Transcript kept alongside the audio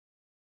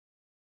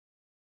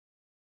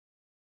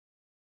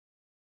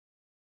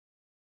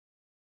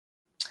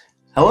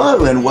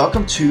Hello and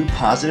welcome to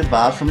Positive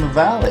Vibes from the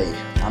Valley.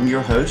 I'm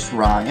your host,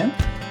 Ryan,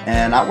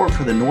 and I work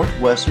for the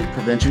Northwestern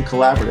Prevention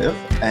Collaborative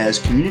as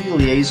Community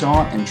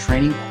Liaison and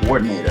Training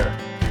Coordinator.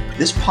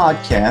 This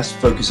podcast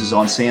focuses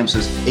on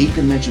SAMHSA's 8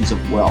 dimensions of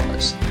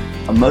wellness: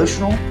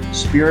 emotional,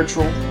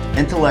 spiritual,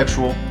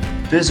 intellectual,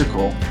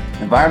 physical,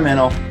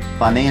 environmental,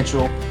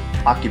 financial,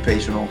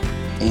 occupational,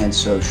 and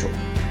social.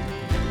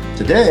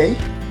 Today,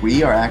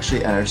 we are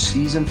actually at our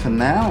season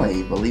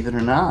finale, believe it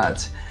or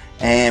not.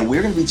 And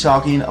we're going to be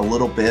talking a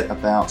little bit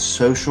about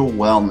social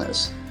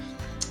wellness.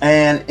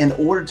 And in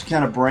order to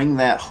kind of bring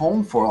that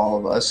home for all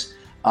of us,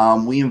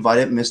 we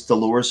invited Miss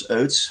Delores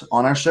Oates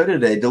on our show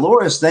today.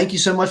 Delores, thank you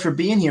so much for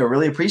being here.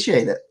 Really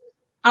appreciate it.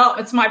 Oh,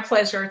 it's my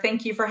pleasure.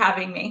 Thank you for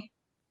having me.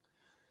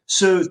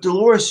 So,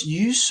 Delores,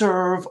 you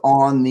serve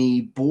on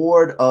the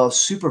Board of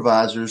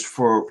Supervisors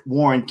for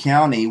Warren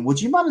County.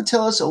 Would you mind to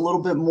tell us a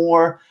little bit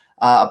more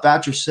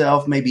about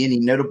yourself, maybe any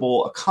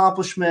notable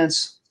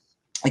accomplishments,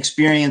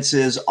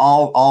 experiences,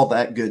 all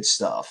that good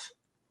stuff?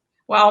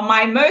 Well,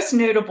 my most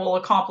notable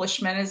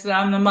accomplishment is that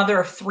I'm the mother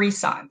of 3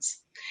 sons.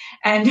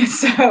 And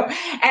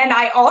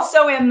I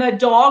also am the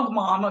dog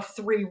mom of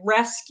 3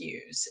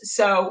 rescues.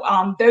 So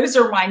those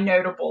are my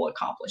notable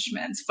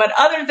accomplishments. But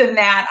other than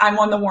that, I'm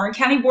on the Warren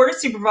County Board of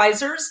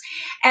Supervisors,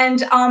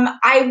 and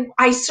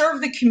I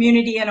serve the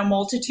community in a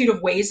multitude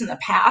of ways in the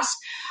past.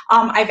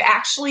 I've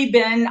actually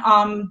been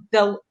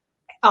the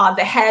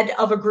head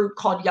of a group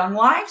called Young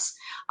Lives.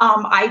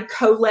 I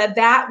co-led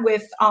that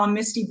with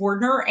Misty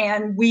Bordner,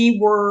 and we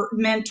were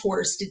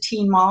mentors to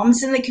teen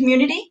moms in the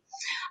community.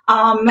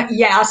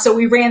 So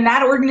we ran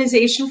that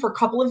organization for a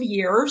couple of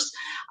years.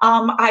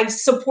 I've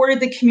supported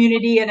the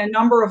community in a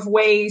number of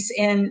ways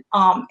in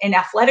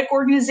athletic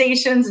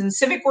organizations and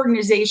civic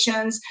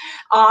organizations.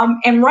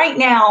 And right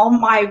now,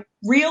 my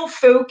real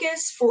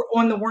focus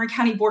on the Warren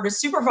County Board of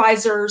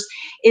Supervisors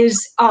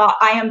is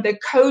I am the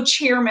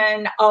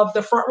co-chairman of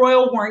the Front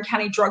Royal Warren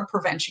County Drug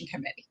Prevention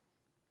Committee.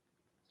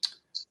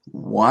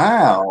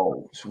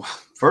 Wow.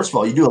 First of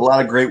all, you do a lot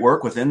of great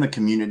work within the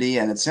community,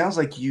 and it sounds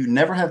like you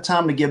never have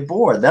time to get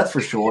bored. That's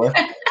for sure.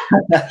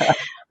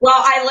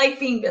 Well, I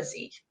like being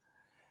busy.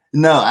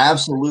 No,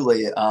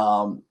 absolutely.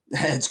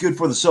 It's good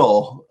for the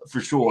soul, for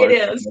sure.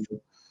 It is.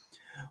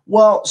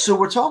 Well, so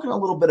we're talking a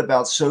little bit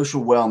about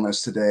social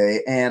wellness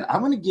today, and I'm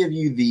going to give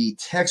you the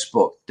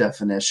textbook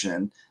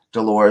definition,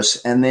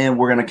 Delores, and then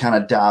we're going to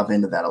kind of dive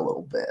into that a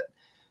little bit.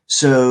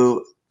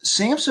 So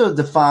SAMHSA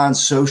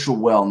defines social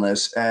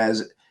wellness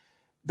as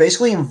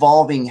basically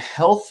involving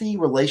healthy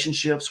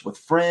relationships with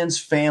friends,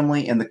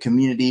 family, and the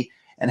community,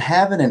 and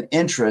having an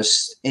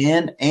interest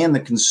in and the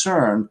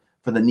concern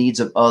for the needs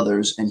of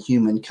others and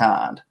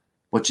humankind,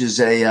 which is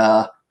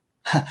a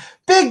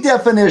big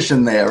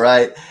definition there,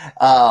 right?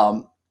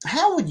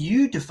 How would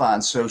you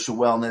define social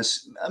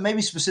wellness,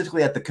 maybe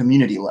specifically at the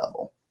community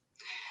level?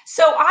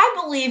 So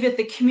I believe at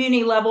the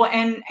community level,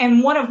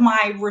 and one of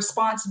my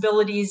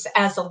responsibilities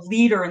as a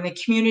leader in the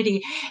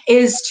community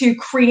is to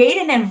create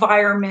an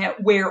environment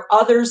where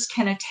others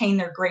can attain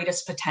their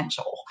greatest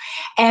potential.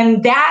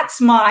 And that's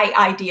my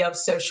idea of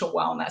social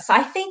wellness.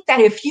 I think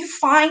that if you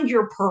find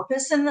your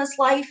purpose in this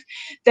life,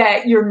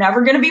 that you're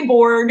never going to be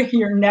bored,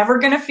 you're never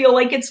going to feel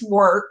like it's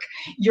work,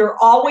 you're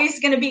always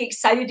going to be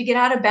excited to get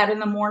out of bed in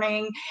the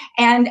morning.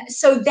 And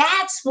so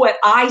that's what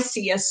I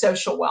see as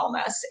social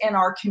wellness in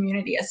our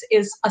community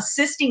is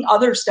assisting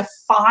others to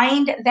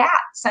find that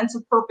sense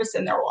of purpose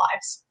in their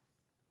lives.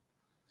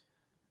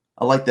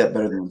 I like that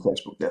better than the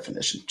textbook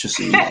definition, just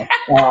so you know.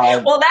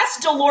 Well, that's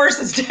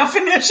Delores'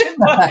 definition.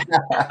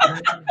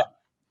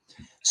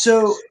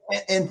 So,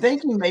 and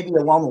thinking maybe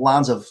along the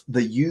lines of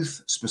the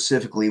youth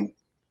specifically,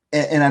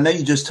 and I know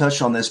you just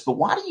touched on this, but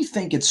why do you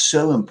think it's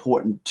so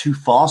important to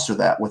foster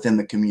that within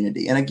the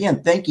community? And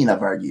again, thinking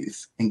of our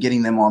youth and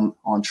getting them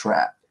on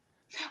track.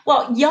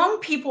 Well, young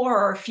people are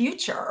our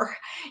future.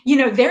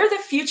 They're the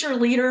future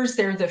leaders.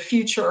 They're the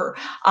future,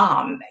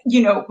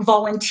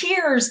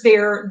 volunteers.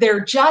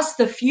 They're just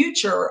the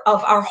future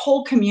of our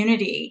whole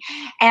community.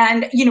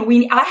 And,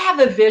 I have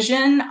a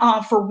vision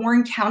for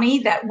Warren County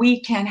that we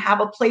can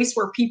have a place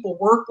where people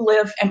work,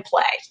 live, and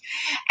play.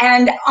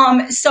 And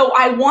so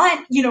I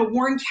want,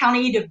 Warren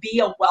County to be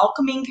a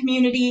welcoming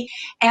community,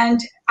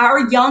 and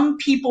our young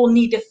people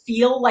need to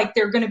feel like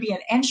they're going to be an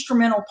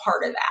instrumental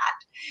part of that.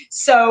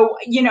 So,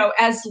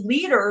 as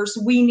leaders,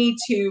 we need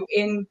to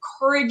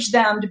encourage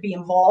them to be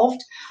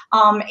involved.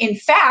 In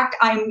fact,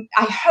 I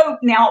hope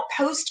now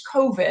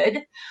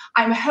post-COVID,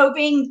 I'm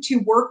hoping to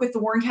work with the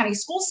Warren County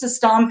school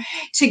system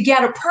to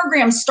get a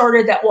program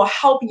started that will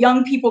help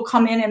young people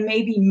come in and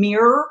maybe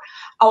mirror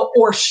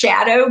or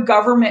shadow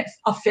government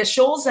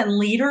officials and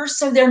leaders,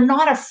 so they're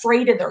not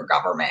afraid of their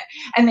government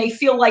and they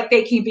feel like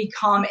they can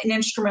become an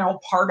instrumental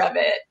part of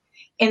it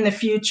in the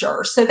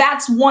future. So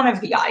that's one of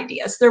the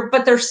ideas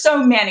but there's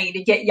so many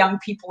to get young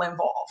people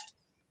involved.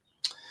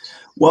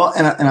 Well,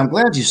 and I'm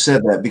glad you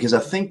said that, because I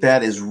think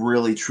that is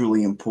really,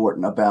 truly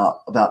important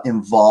about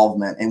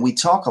involvement. And we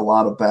talk a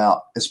lot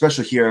about,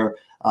 especially here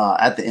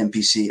at the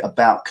NPC,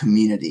 about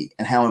community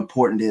and how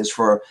important it is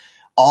for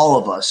all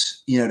of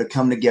us, to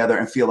come together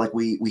and feel like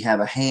we have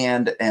a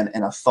hand and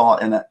a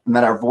thought and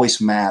that our voice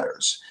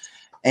matters.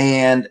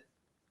 And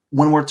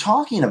when we're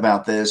talking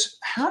about this,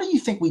 how do you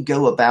think we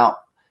go about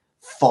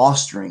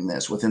fostering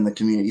this within the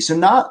community? So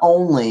not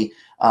only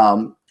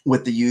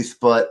with the youth,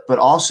 but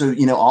also,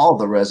 all of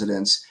the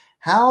residents.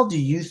 How do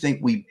you think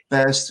we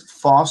best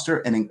foster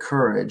and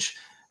encourage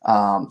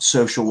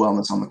social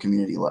wellness on the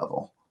community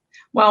level?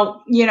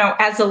 Well,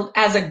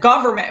 as a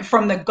government,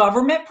 from the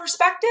government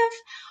perspective,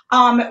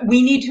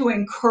 we need to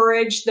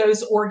encourage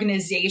those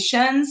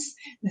organizations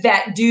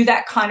that do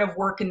that kind of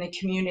work in the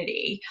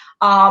community.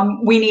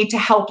 We need to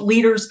help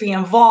leaders be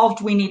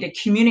involved. We need to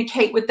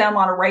communicate with them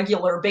on a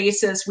regular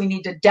basis. We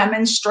need to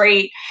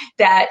demonstrate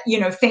that,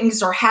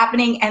 things are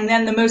happening. And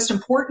then the most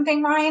important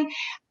thing, Ryan,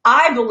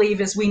 I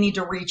believe, is we need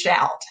to reach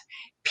out.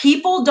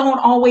 People don't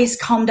always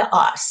come to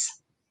us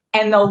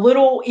and the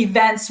little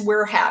events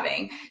we're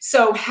having.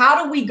 So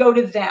how do we go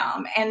to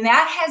them? And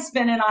that has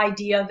been an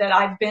idea that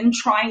I've been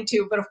trying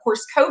to, but of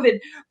course COVID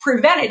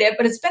prevented it,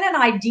 but it's been an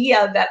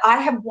idea that I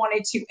have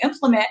wanted to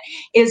implement,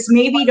 is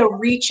maybe to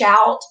reach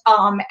out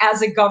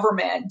as a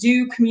government,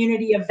 do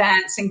community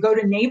events and go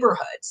to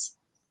neighborhoods,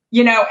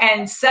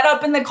 and set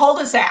up in the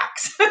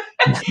cul-de-sacs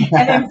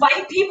and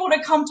invite people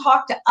to come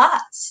talk to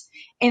us,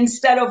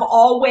 instead of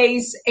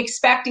always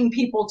expecting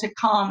people to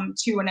come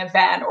to an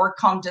event or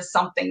come to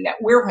something that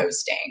we're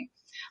hosting.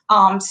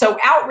 So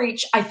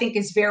outreach, I think,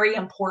 is very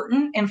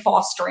important in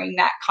fostering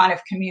that kind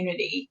of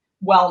community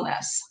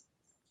wellness.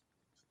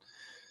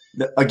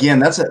 Again,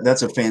 that's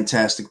a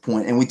fantastic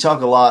point. And we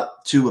talk a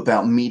lot too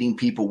about meeting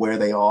people where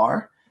they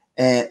are,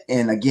 and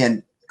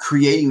again,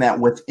 creating that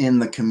within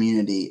the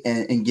community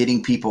and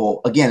getting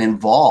people, again,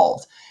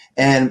 involved.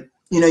 And,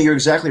 you're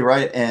exactly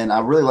right. And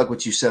I really like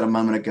what you said a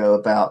moment ago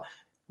about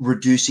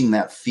reducing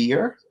that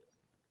fear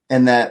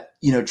and that,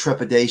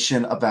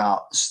 trepidation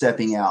about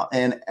stepping out.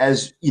 And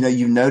as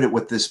you noted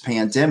with this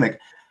pandemic,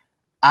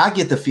 I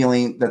get the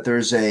feeling that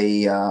there's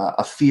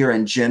a fear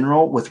in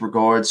general with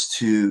regards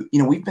to,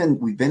 we've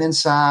been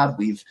inside,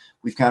 we've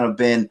kind of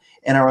been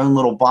in our own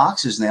little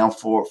boxes now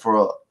for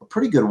a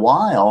pretty good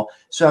while.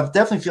 So I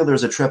definitely feel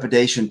there's a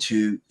trepidation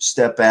to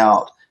step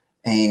out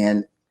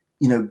and,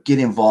 get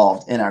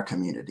involved in our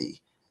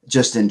community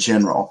just in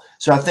general.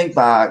 So I think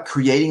by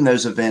creating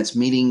those events,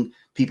 meeting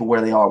people where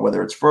they are,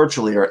 whether it's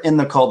virtually or in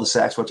the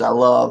cul-de-sacs, which I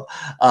love,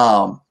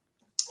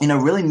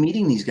 really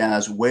meeting these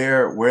guys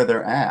where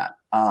they're at.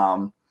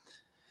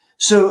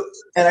 So,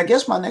 and I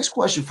guess my next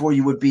question for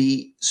you would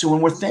be, so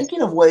when we're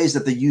thinking of ways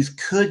that the youth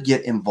could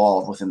get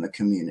involved within the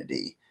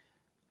community,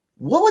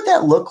 what would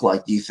that look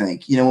like, do you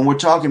think? When we're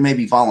talking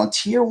maybe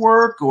volunteer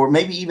work or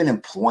maybe even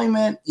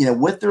employment,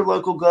 with their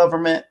local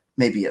government,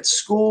 maybe at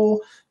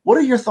school, what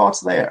are your thoughts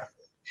there?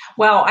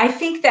 Well, I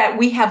think that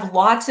we have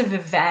lots of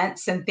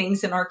events and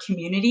things in our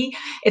community.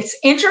 It's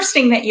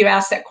interesting that you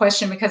asked that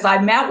question, because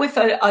I met with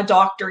a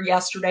doctor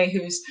yesterday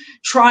who's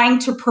trying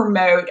to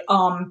promote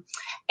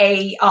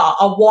a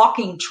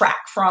walking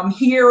track from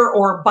here,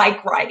 or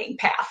bike riding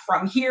path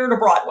from here to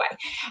Broadway.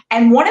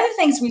 And one of the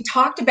things we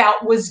talked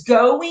about was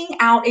going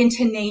out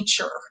into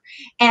nature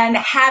and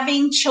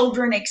having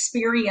children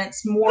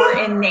experience more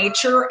in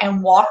nature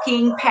and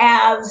walking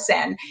paths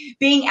and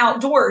being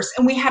outdoors.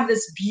 And we have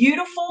this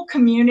beautiful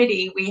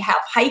community. We have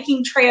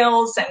hiking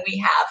trails, and we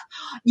have,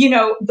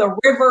 the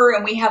river,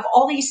 and we have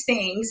all these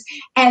things.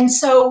 And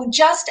so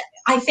just,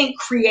 I think,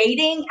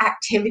 creating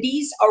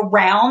activities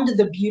around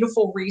the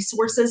beautiful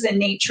resources and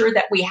nature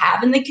that we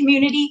have in the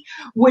community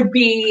would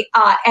be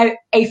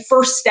a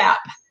first step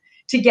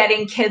to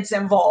getting kids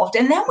involved.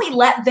 And then we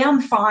let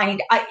them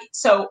find,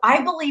 so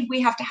I believe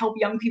we have to help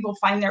young people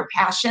find their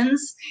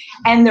passions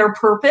and their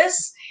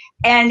purpose.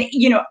 And,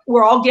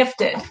 we're all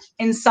gifted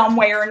in some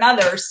way or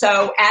another.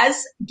 So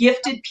as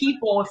gifted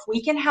people, if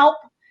we can help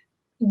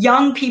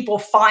young people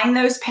find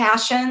those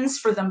passions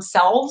for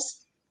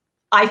themselves,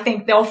 I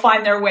think they'll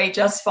find their way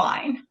just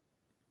fine.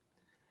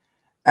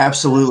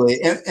 Absolutely.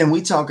 And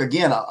we talk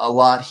again a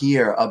lot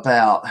here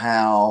about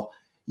how,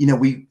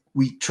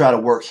 we try to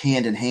work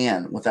hand in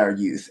hand with our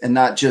youth and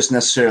not just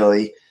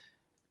necessarily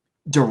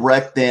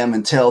direct them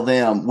and tell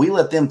them. We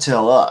let them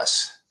tell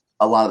us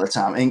a lot of the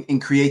time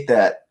and create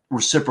that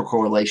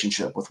reciprocal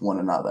relationship with one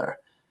another.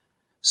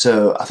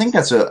 So I think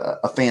that's a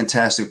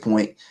fantastic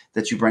point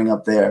that you bring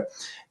up there.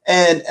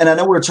 And I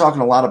know we're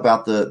talking a lot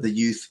about the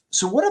youth.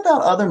 So what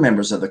about other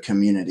members of the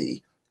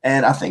community?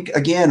 And I think,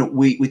 again,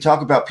 we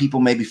talk about people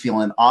maybe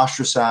feeling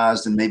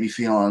ostracized and maybe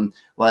feeling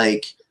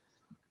like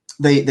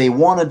they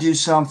want to do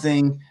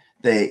something,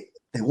 they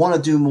want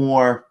to do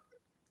more.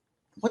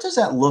 What does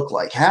that look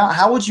like?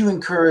 How would you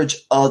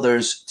encourage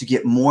others to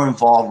get more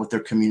involved with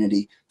their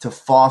community to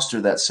foster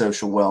that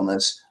social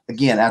wellness,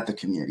 again, at the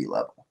community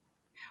level?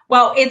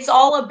 Well, it's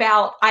all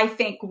about, I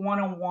think,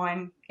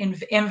 one-on-one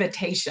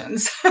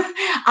invitations.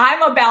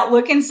 I'm about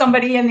looking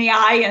somebody in the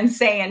eye and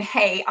saying,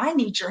 hey, I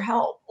need your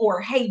help.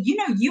 Or, hey,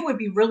 you would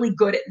be really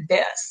good at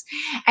this.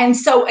 And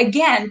so,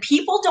 again,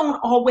 people don't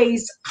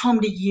always come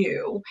to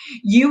you.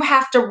 You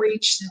have to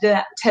reach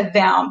to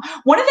them.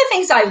 One of the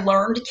things I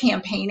learned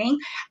campaigning,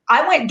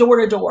 I went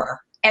door to door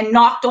and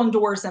knocked on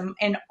doors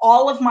in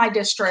all of my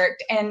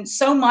district, and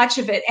so much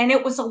of it. And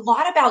it was a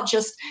lot about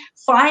just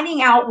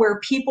finding out where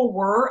people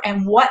were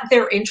and what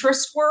their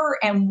interests were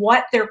and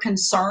what their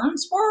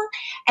concerns were,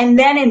 and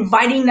then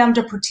inviting them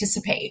to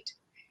participate.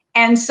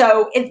 And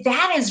so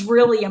that is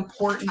really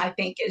important, I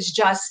think, is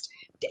just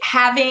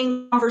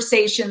having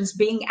conversations,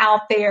 being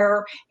out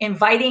there,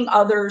 inviting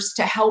others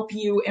to help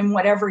you in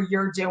whatever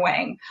you're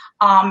doing.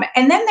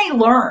 And then they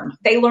learn.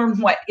 They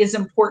learn what is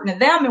important to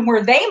them and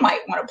where they might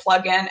want to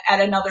plug in at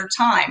another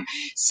time.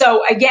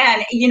 So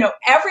again,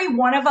 every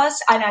one of us,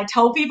 and I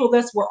tell people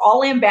this, we're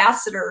all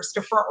ambassadors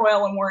to Front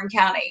Royal and Warren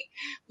County.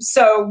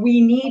 So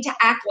we need to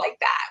act like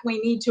that. We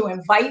need to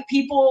invite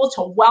people,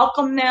 to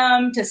welcome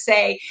them, to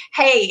say,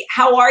 hey,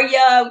 how are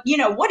you?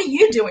 What do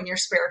you do in your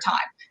spare time?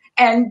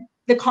 And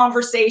the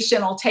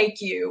conversation will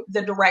take you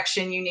the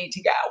direction you need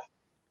to go.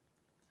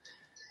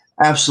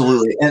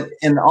 Absolutely.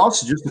 And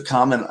also just a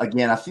comment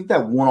again, I think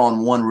that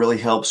one-on-one really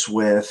helps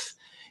with,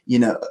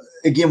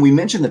 again, we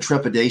mentioned the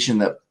trepidation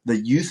that the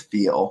youth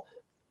feel,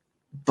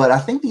 but I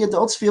think the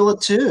adults feel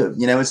it too.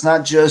 It's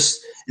not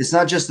just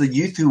the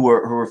youth who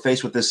are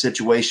faced with this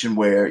situation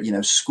where,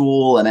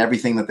 school and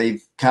everything that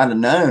they've kind of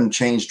known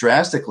changed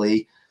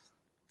drastically.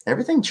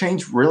 Everything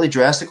changed really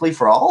drastically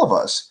for all of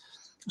us.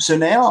 So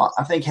now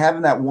I think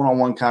having that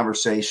one-on-one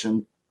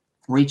conversation,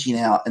 reaching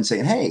out and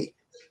saying, hey,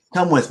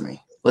 come with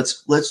me.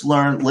 Let's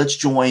learn, let's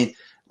join,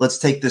 let's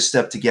take this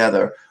step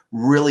together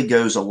really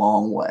goes a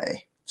long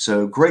way.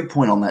 So great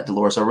point on that,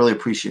 Delores. I really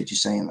appreciate you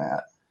saying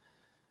that.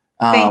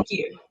 Thank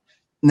you.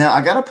 Now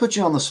I got to put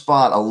you on the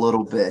spot a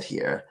little bit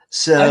here.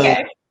 So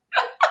okay.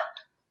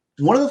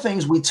 One of the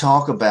things we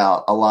talk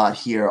about a lot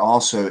here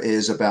also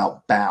is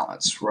about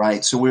balance,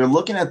 right? So we're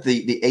looking at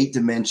the 8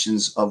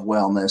 dimensions of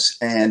wellness,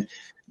 and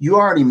you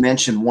already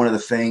mentioned one of the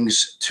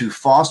things to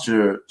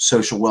foster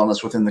social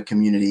wellness within the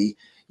community,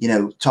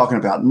 talking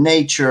about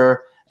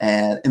nature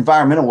and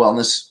environmental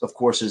wellness, of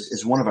course,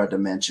 is one of our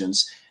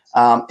dimensions.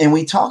 And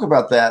we talk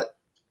about that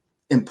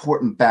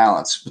important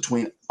balance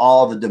between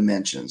all the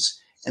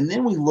dimensions. And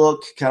then we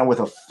look kind of with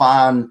a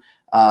fine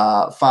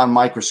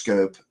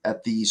microscope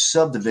at the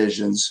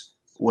subdivisions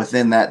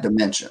within that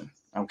dimension,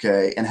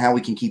 okay, and how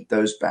we can keep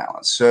those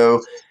balanced.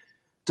 So,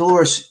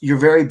 Delores, you're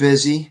very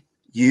busy.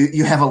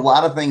 You have a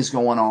lot of things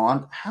going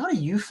on. How do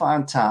you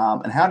find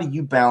time and how do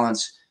you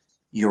balance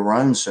your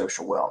own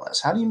social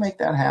wellness? How do you make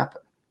that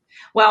happen?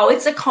 Well,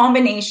 it's a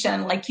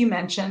combination, like you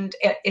mentioned,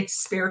 it's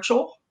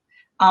spiritual.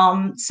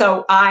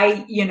 So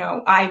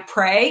I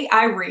pray,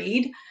 I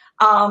read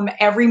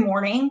every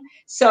morning.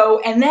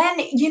 So, and then,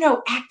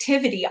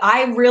 activity.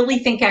 I really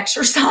think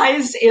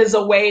exercise is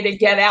a way to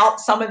get out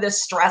some of the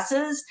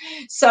stresses.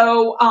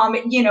 So,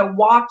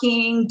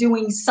 walking,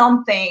 doing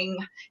something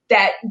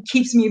that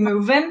keeps me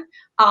moving.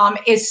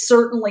 Is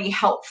certainly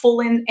helpful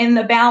in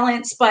the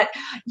balance. But,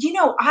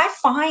 I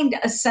find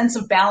a sense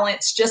of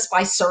balance just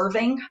by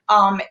serving.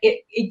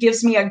 It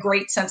gives me a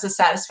great sense of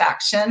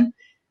satisfaction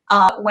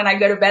when I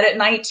go to bed at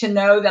night to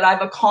know that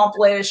I've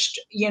accomplished,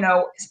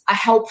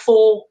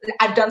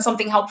 I've done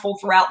something helpful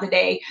throughout the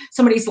day.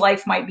 Somebody's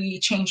life might be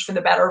changed for the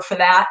better for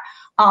that.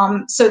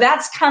 So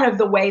that's kind of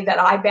the way that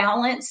I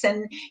balance.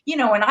 And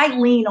I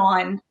lean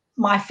on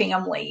my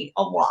family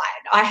a lot.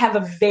 I have a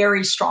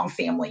very strong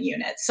family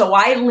unit. So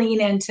I lean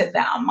into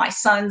them, my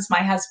sons, my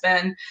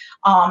husband,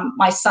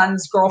 my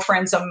son's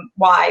girlfriends and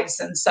wives.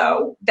 And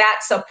so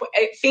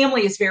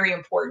family is very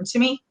important to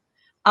me.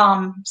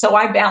 So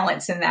I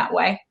balance in that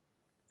way.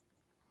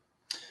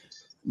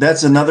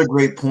 That's another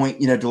great point.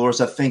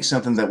 Delores, I think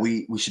something that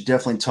we should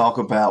definitely talk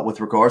about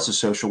with regards to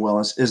social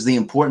wellness is the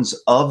importance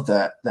of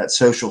that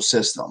social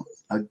system,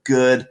 a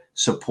good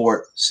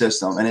support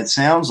system. And it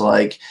sounds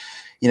like,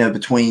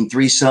 between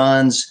 3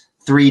 sons,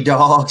 3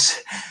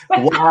 dogs,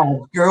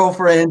 wife,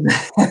 girlfriend,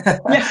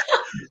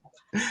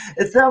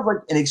 it sounds like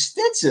an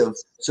extensive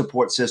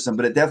support system,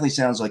 but it definitely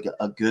sounds like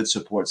a good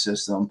support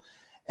system.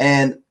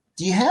 And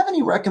do you have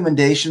any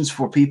recommendations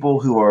for people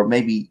who are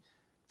maybe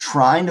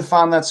trying to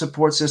find that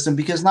support system?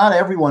 Because not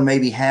everyone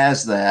maybe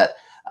has that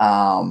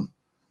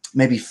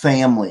maybe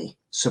family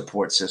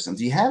support system.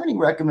 Do you have any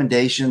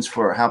recommendations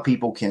for how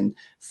people can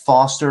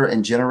foster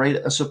and generate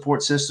a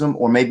support system,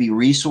 or maybe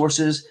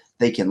resources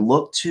they can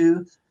look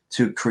to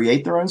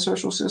create their own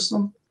social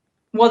system?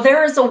 Well,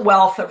 there is a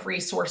wealth of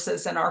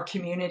resources in our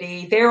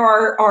community. There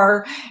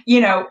are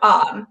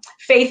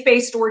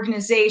faith-based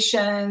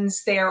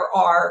organizations, there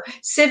are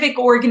civic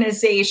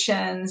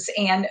organizations,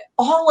 and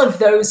all of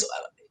those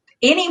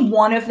any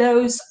one of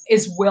those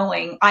is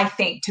willing, I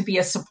think, to be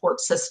a support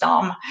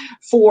system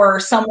for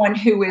someone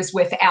who is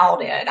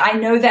without it. I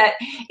know that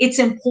it's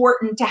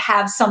important to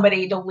have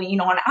somebody to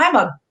lean on. I'm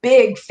a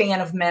big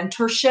fan of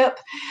mentorship.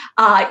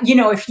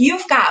 If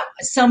you've got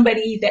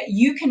somebody that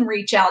you can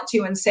reach out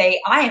to and say,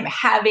 I am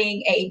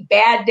having a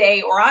bad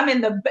day, or I'm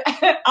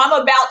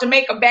about to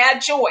make a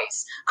bad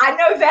choice. I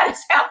know that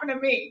has happened to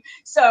me.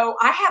 So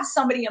I have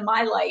somebody in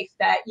my life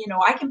that,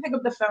 I can pick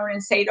up the phone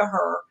and say to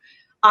her,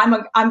 I'm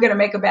going to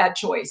make a bad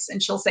choice.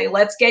 And she'll say,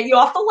 let's get you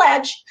off the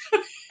ledge.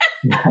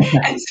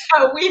 And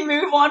so we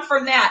move on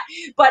from that.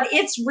 But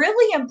it's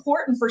really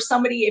important for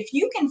somebody, if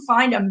you can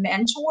find a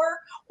mentor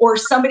or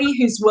somebody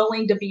who's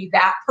willing to be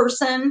that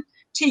person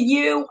to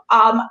you,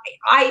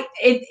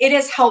 it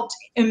has helped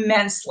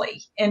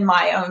immensely in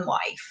my own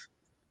life.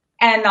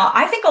 And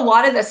I think a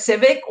lot of the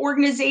civic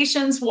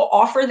organizations will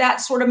offer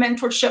that sort of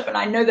mentorship. And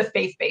I know the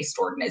faith-based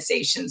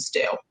organizations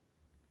do.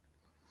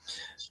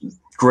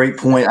 Great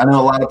point. I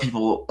know a lot of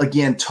people,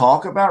 again,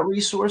 talk about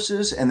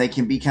resources, and they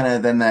can be kind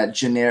of then that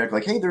generic,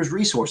 like, hey, there's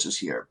resources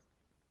here.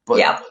 But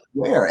yeah.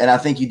 Where? And I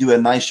think you do a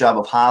nice job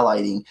of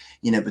highlighting,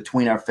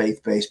 between our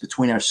faith-based,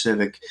 between our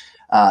civic,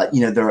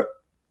 there are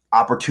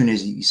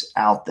opportunities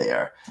out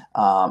there,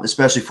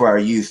 especially for our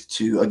youth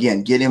to,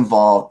 again, get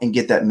involved and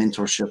get that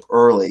mentorship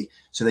early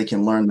so they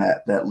can learn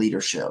that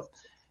leadership.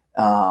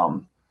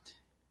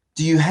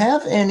 Do you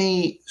have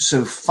any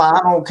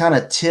final kind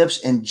of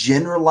tips and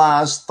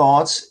generalized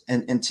thoughts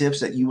and tips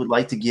that you would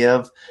like to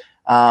give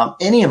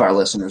any of our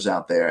listeners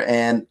out there?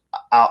 And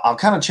I'll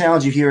kind of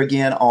challenge you here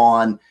again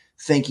on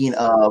thinking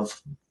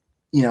of,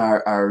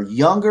 our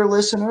younger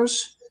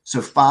listeners.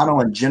 So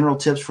final and general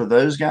tips for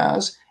those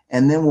guys.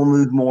 And then we'll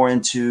move more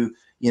into,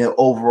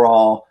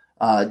 overall,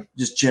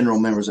 just general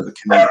members of the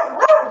community.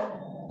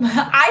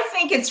 I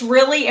think it's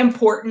really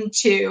important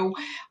to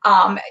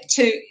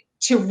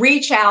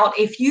reach out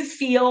if you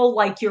feel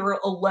like you're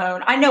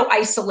alone. I know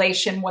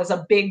isolation was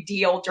a big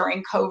deal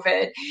during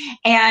COVID,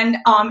 and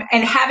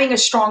having a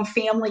strong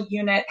family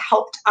unit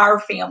helped our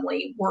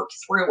family work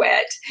through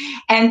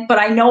it. But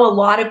I know a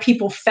lot of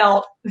people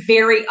felt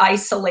very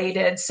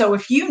isolated. So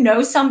if you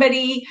know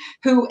somebody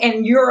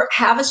and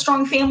have a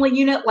strong family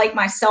unit like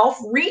myself,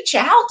 reach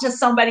out to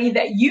somebody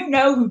that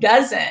who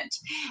doesn't,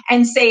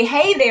 and say,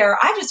 hey there,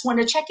 I just want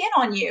to check in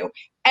on you.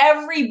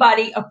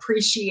 Everybody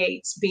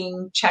appreciates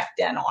being checked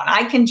in on.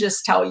 I can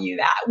just tell you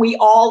that. We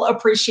all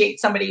appreciate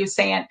somebody who's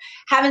saying,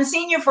 haven't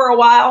seen you for a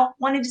while,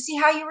 wanted to see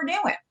how you were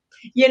doing,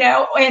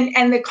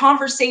 and the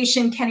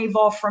conversation can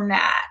evolve from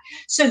that.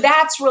 So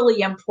that's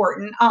really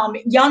important.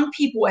 Young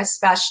people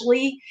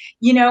especially,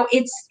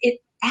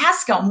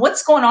 ask them,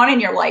 what's going on in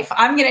your life?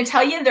 I'm going to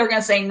tell you, they're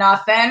going to say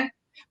nothing,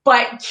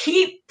 but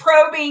keep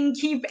probing,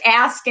 keep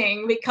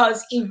asking,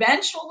 because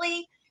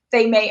eventually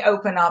they may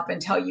open up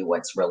and tell you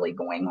what's really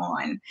going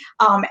on.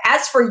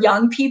 As for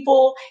young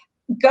people,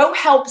 go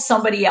help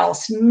somebody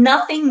else.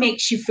 Nothing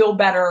makes you feel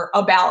better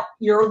about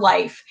your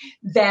life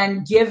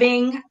than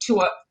giving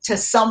to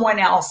someone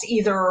else,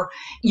 either,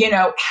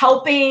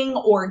 helping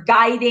or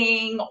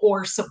guiding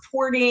or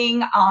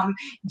supporting.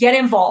 Get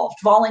involved,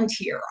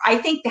 volunteer. I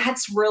think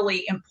that's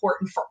really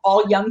important for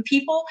all young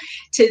people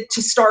to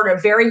start at a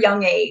very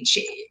young age.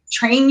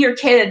 Train your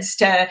kids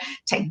to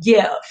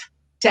give,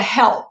 to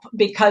help,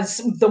 because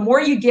the more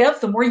you give,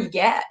 the more you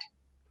get.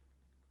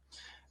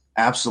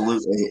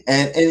 Absolutely.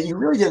 And you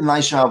really did a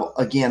nice job,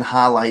 again,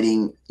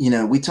 highlighting,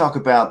 we talk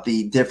about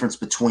the difference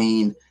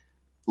between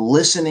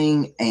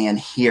listening and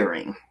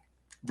hearing,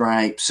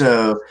 right?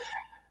 So,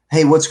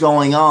 hey, what's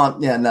going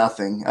on? Yeah,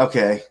 nothing.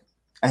 Okay.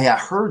 Hey, I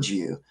heard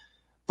you.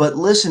 But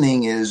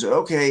listening is,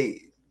 okay,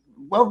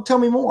 well, tell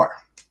me more.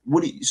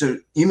 So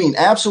you mean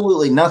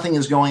absolutely nothing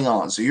is going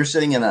on? So you're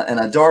sitting in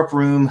a dark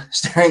room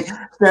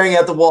staring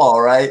at the wall,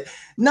 right?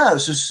 No.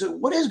 So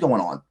what is going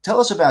on?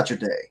 Tell us about your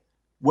day.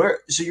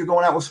 So you're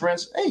going out with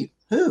friends? Hey,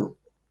 who?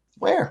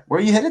 Where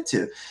are you headed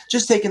to?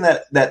 Just taking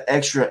that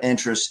extra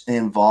interest and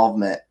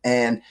involvement.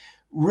 And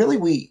really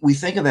we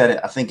think of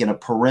that, I think, in a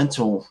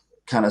parental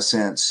kind of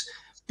sense,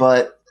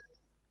 but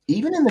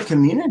even in the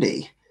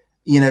community,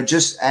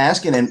 just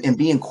asking and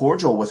being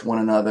cordial with one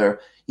another,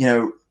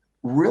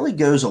 really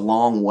goes a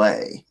long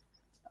way.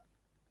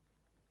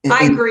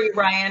 I agree,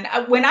 Ryan.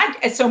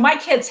 So my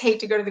kids hate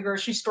to go to the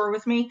grocery store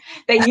with me.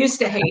 They used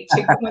to hate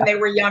to when they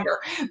were younger,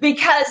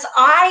 because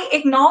I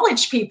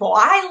acknowledge people.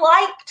 I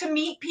like to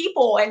meet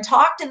people and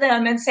talk to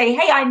them and say,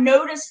 hey, I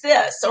noticed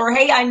this, or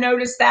hey, I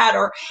noticed that,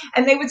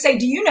 and they would say,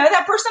 do you know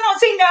that person? I would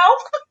say, no.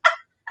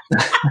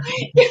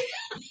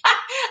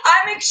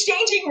 I'm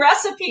exchanging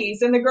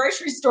recipes in the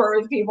grocery store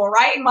with people,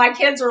 right? And my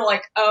kids are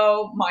like,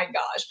 oh my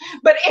gosh.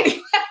 But anyway,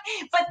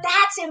 but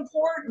that's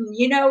important,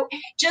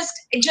 just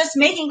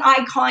making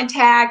eye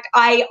contact.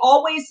 I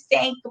always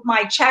thank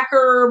my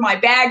checker, my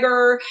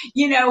bagger,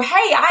 hey,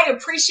 I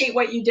appreciate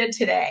what you did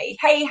today.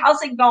 Hey,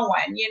 how's it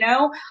going?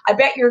 I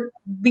bet you'll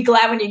be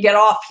glad when you get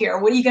off here.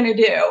 What are you going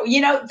to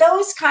do?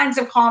 Those kinds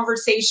of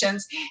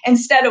conversations,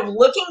 instead of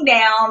looking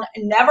down,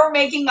 never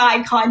making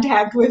eye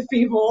contact with with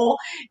people,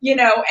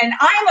 and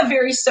I'm a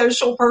very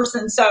social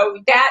person. So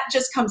that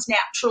just comes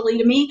naturally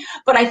to me.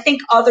 But I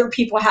think other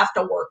people have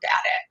to work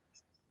at it.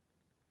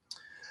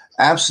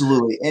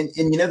 Absolutely. And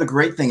the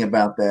great thing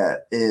about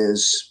that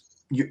is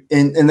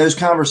in those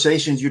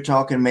conversations, you're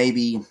talking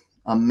maybe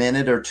a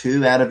minute or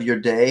two out of your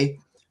day,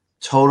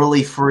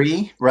 totally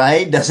free,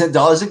 right?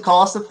 Doesn't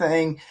cost a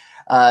thing.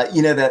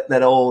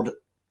 That old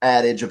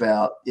adage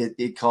about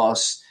it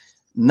costs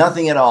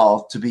nothing at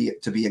all to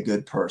be a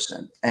good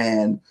person.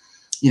 And,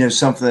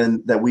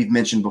 something that we've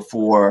mentioned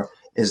before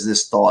is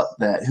this thought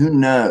that who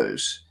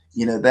knows,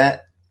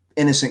 that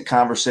innocent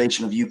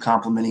conversation of you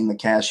complimenting the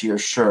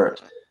cashier's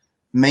shirt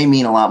may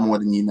mean a lot more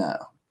than you know.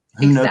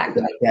 Who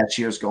Exactly. knows what that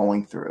cashier's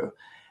going through?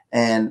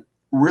 And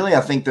really,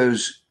 I think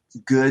those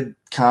good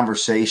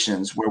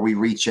conversations where we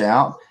reach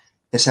out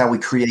is how we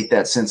create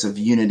that sense of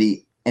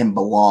unity and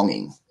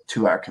belonging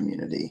to our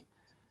community.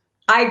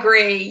 I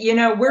agree.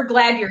 We're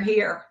glad you're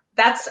here.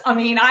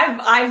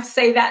 I've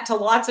say that to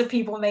lots of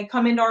people when they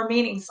come into our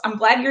meetings. I'm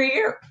glad you're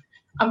here.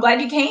 I'm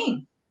glad you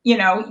came.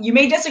 You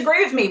may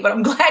disagree with me, but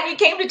I'm glad you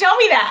came to tell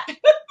me that.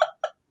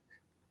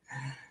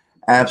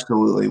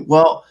 Absolutely.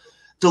 Well,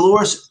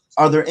 Delores,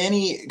 are there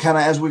any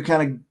as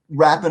we're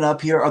wrapping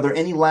up here, are there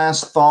any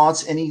last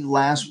thoughts, any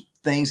last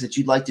things that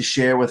you'd like to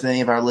share with any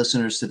of our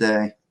listeners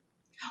today?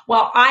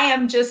 Well,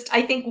 I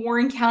think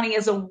Warren County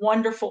is a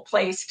wonderful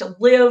place to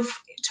live,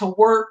 to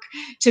work,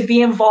 to be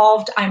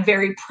involved. I'm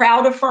very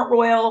proud of Front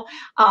Royal.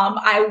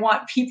 I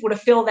want people to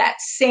feel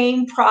that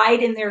same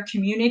pride in their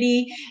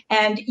community.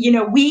 And,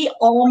 we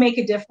all make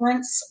a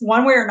difference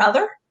one way or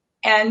another.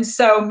 And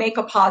so make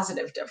a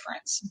positive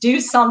difference. Do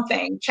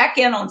something, check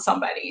in on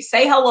somebody,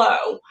 say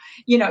hello,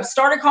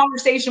 start a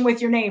conversation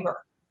with your neighbor.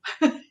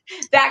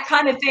 That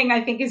kind of thing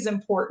I think is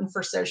important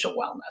for social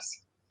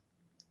wellness.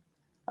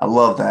 I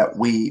love that.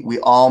 We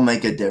all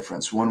make a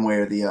difference one way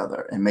or the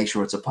other, and make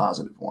sure it's a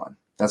positive one.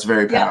 That's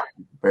very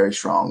powerful, very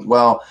strong.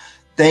 Well,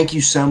 thank you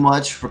so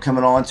much for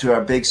coming on to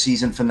our big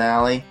season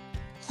finale.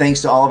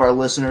 Thanks to all of our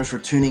listeners for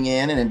tuning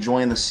in and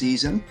enjoying the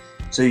season.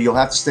 So you'll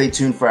have to stay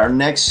tuned for our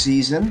next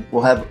season.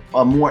 We'll have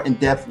a more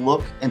in-depth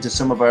look into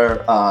some of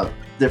our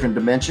different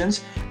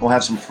dimensions. We'll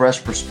have some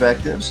fresh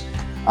perspectives.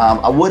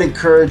 I would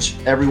encourage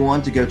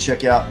everyone to go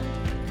check out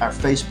our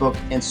Facebook,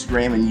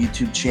 Instagram, and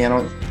YouTube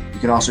channel. You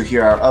can also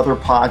hear our other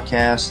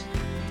podcasts,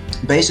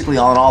 basically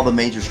on all the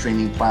major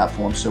streaming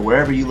platforms. So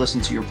wherever you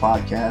listen to your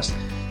podcast,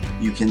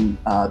 you can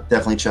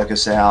definitely check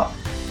us out.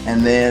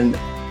 And then,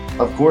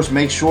 of course,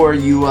 make sure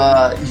you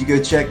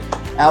go check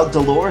out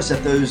Delores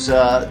at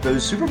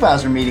those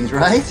supervisor meetings,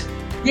 right?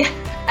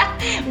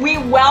 Yeah, we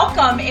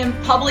welcome in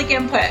public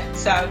input.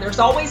 So there's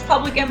always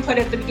public input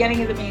at the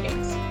beginning of the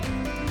meetings.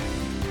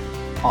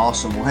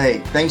 Awesome. Well, hey,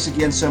 thanks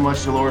again so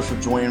much, Delores, for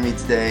joining me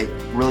today.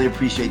 Really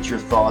appreciate your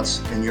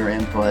thoughts and your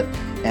input.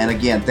 And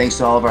again, thanks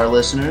to all of our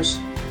listeners.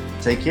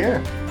 Take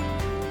care.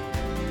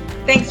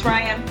 Thanks,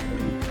 Ryan.